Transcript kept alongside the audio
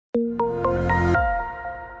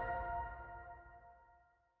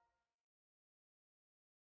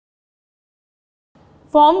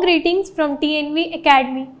Warm greetings from TNV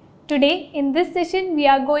Academy. Today in this session we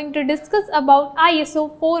are going to discuss about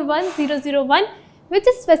ISO 41001, which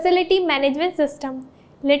is Facility Management System.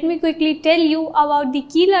 Let me quickly tell you about the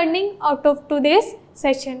key learning out of today's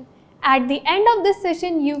session. At the end of this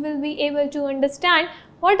session you will be able to understand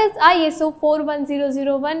what is ISO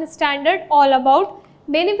 41001 standard all about,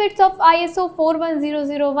 benefits of ISO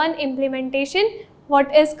 41001 implementation,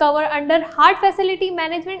 what is covered under hard facility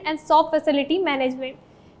management and soft facility management,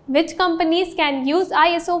 which companies can use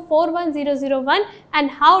ISO 41001 and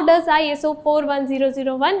how does ISO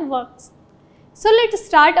 41001 works. So let's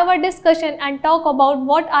start our discussion and talk about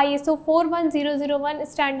what ISO 41001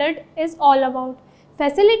 standard is all about.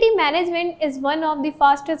 Facility management is one of the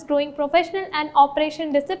fastest growing professional and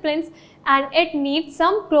operation disciplines and it needs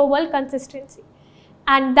some global consistency.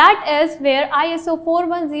 And that is where ISO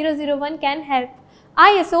 41001 can help.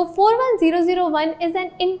 ISO 41001 is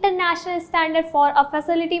an international standard for a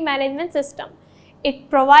facility management system. It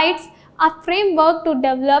provides a framework to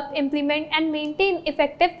develop, implement and maintain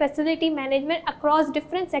effective facility management across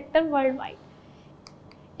different sectors worldwide.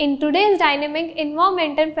 In today's dynamic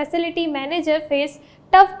environment, facility managers face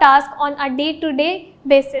tough tasks on a day-to-day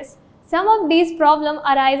basis. Some of these problems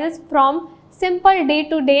arises from simple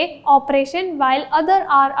day-to-day operation, while others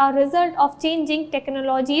are a result of changing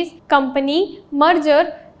technologies, company,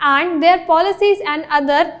 merger and their policies and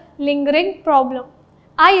other lingering problems.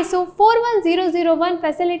 ISO 41001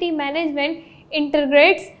 facility management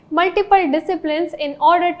integrates multiple disciplines in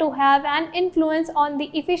order to have an influence on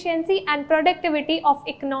the efficiency and productivity of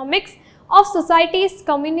economics of societies,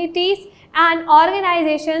 communities and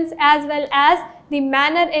organizations, as well as the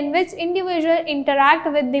manner in which individuals interact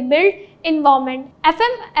with the built environment.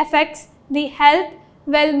 FM affects the health,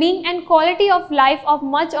 well-being and quality of life of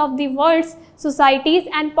much of the world's societies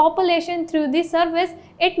and population through the service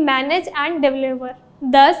it manages and delivers.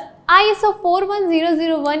 Thus, ISO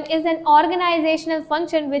 41001 is an organizational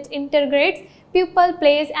function which integrates people,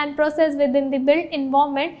 place and process within the built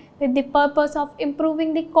environment with the purpose of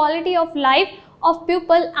improving the quality of life of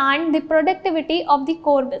people and the productivity of the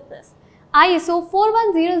core business. ISO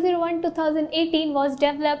 41001 2018 was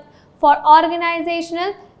developed for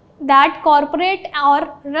organizations that corporate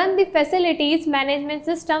or run the facilities management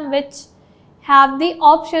system which have the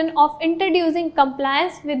option of introducing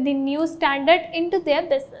compliance with the new standard into their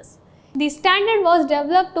business. The standard was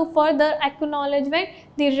developed to further acknowledge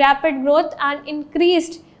the rapid growth and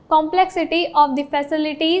increased complexity of the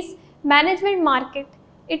facilities management market.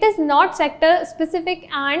 It is not sector specific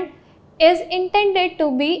and is intended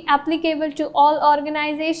to be applicable to all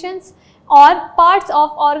organizations or parts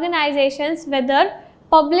of organizations, whether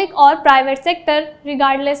public or private sector,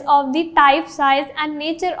 regardless of the type, size and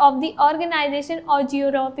nature of the organization or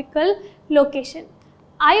geographical location.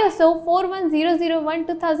 ISO 41001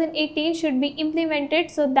 2018 should be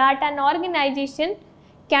implemented so that an organization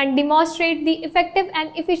can demonstrate the effective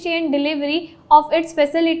and efficient delivery of its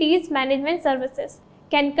facilities management services,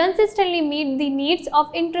 can consistently meet the needs of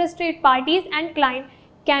interested parties and clients,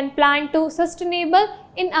 can plan to sustainable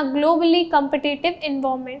in a globally competitive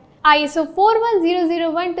environment. ISO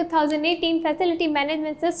 41001 2018 Facility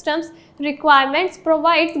Management Systems requirements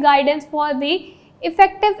provides guidance for the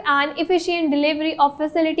effective and efficient delivery of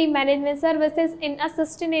facility management services in a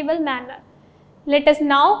sustainable manner. Let us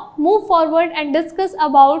now move forward and discuss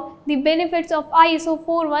about the benefits of ISO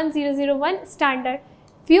 41001 standard.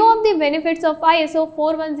 Few of the benefits of ISO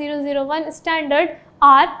 41001 standard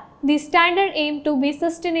are: the standard aim to be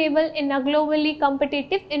sustainable in a globally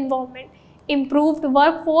competitive environment, improved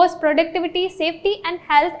workforce productivity, safety and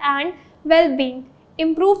health and well-being,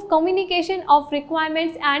 improved communication of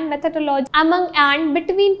requirements and methodology among and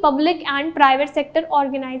between public and private sector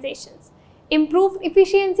organizations, improved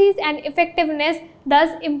efficiencies and effectiveness,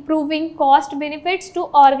 thus improving cost benefits to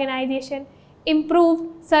organization,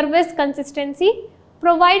 improved service consistency,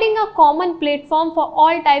 providing a common platform for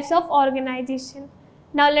all types of organization.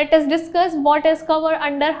 Now let us discuss what is covered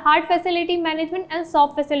under hard facility management and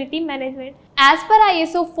soft facility management. As per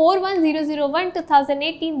ISO 41001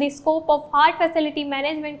 2018, the scope of hard facility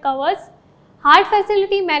management covers: hard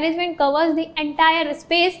facility management covers the entire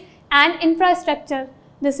space and infrastructure.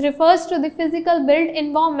 This refers to the physical built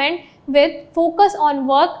environment with focus on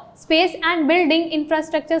work, space and building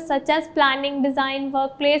infrastructure such as planning, design,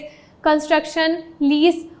 workplace, construction,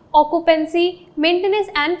 lease, occupancy, maintenance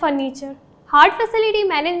and furniture. Hard facility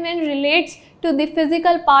management relates to the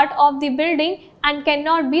physical part of the building and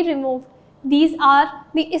cannot be removed. These are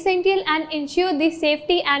the essential and ensure the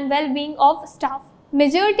safety and well-being of staff.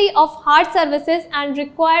 Majority of hard services and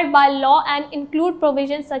required by law and include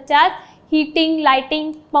provisions such as heating,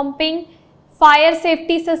 lighting, pumping, fire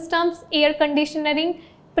safety systems, air conditioning,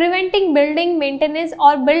 preventing building maintenance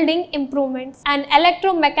or building improvements, and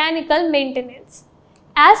electromechanical maintenance.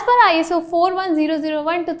 As per ISO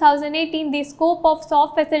 41001-2018, the scope of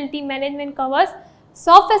soft facility management covers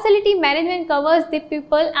the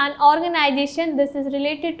people and organization. This is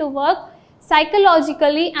related to work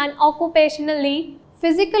psychologically and occupationally,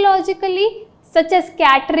 physiologically, such as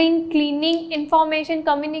catering, cleaning, information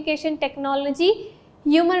communication technology,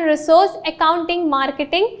 human resource, accounting,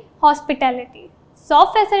 marketing, hospitality.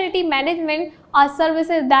 Soft facility management are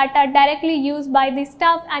services that are directly used by the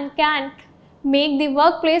staff and can make the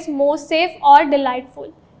workplace more safe or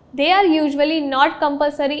delightful. They are usually not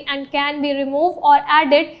compulsory and can be removed or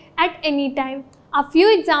added at any time. A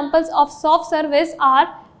few examples of soft service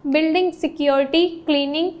are building security,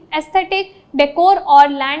 cleaning, aesthetic, decor or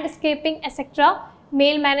landscaping, etc.,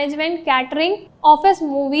 mail management, catering, office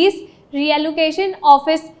movies, reallocation,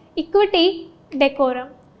 office equity, decorum.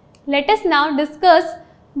 Let us now discuss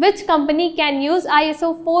which company can use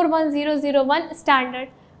ISO 41001 standard.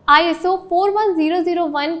 ISO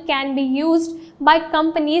 41001 can be used by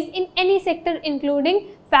companies in any sector including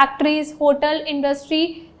factories, hotel,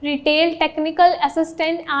 industry, retail, technical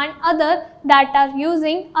assistant and other that are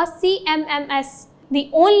using a CMMS. The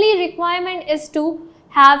only requirement is to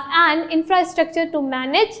have an infrastructure to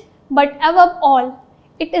manage, but above all,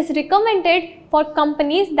 it is recommended for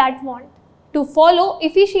companies that want to follow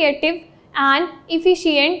efficient and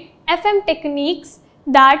efficient FM techniques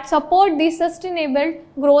that support the sustainable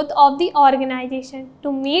growth of the organization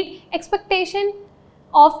to meet expectation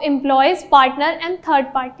of employees, partner and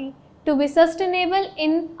third party, to be sustainable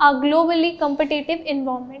in a globally competitive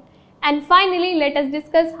environment. And finally, let us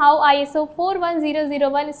discuss how ISO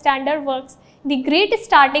 41001 standard works. The great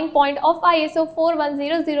starting point of ISO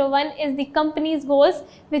 41001 is the company's goals,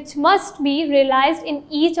 which must be realized in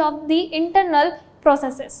each of the internal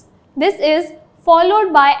processes. This is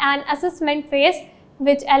followed by an assessment phase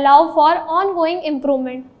which allow for ongoing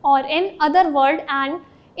improvement, or in other words, an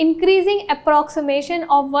increasing approximation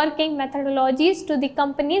of working methodologies to the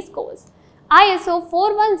company's goals. ISO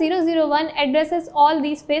 41001 addresses all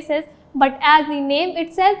these phases, but as the name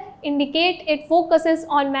itself indicates, it focuses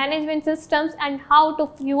on management systems and how to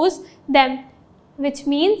use them, which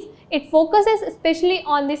means it focuses especially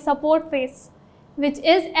on the support phase, which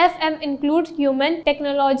is FM, includes human,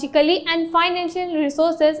 technologically and financial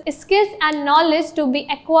resources, skills and knowledge to be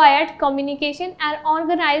acquired, communication and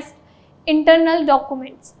organized internal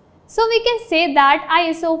documents. So we can say that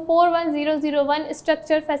ISO 41001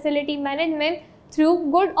 structured facility management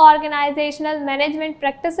through good organizational management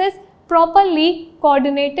practices, properly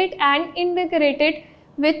coordinated and integrated,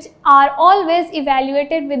 which are always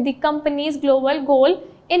evaluated with the company's global goal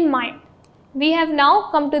in mind. We have now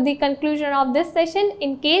come to the conclusion of this session.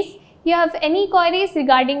 In case you have any queries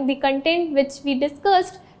regarding the content which we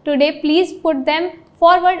discussed today, please put them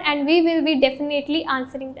forward and we will be definitely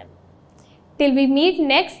answering them. Till we meet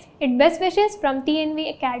next, it best wishes from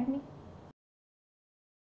TNV Academy.